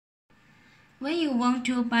When you want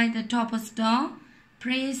to buy the top stock,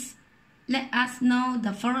 please let us know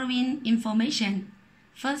the following information.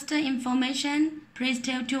 First information, please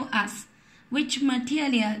tell to us which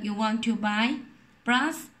material you want to buy,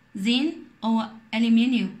 brass, zinc, or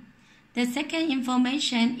aluminium. The second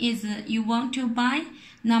information is you want to buy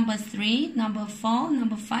number 3, number 4,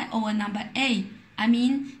 number 5, or number 8.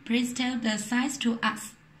 Please tell the size to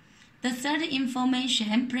us. The third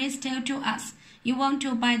information, please tell to us you want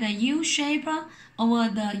to buy the U shape or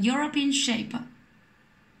the European shape.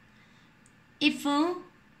 If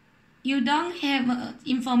you don't have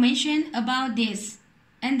information about this,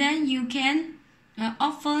 and then you can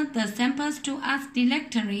offer the samples to us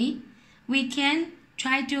directly, we can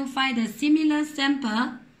try to find a similar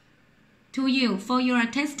sample to you for your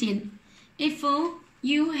testing. If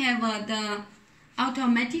you have the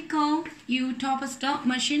automatical U top stock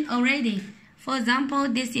machine already, for example,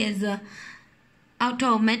 this is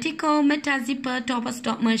automatical metal zipper top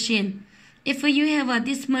stock machine. If you have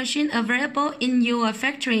this machine available in your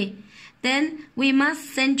factory, then we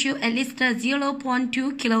must send you at least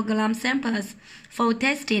 0.2 kilogram samples for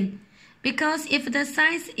testing. Because if the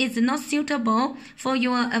size is not suitable for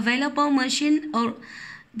your available machine,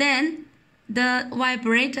 then the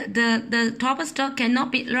vibrator, the top stock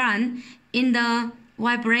cannot be run in the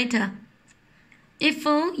vibrator. If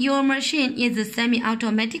your machine is a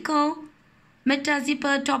semi-automatical metal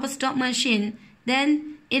zipper top stock machine,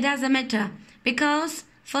 then it doesn't matter, because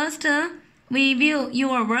first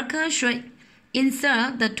your worker should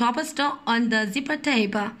insert the top stock on the zipper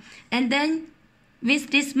tape and then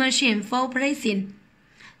with this machine for placing.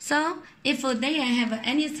 So if they have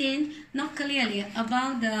anything not clearly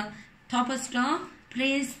about the top stock,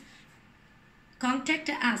 please contact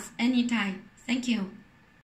us anytime. Thank you.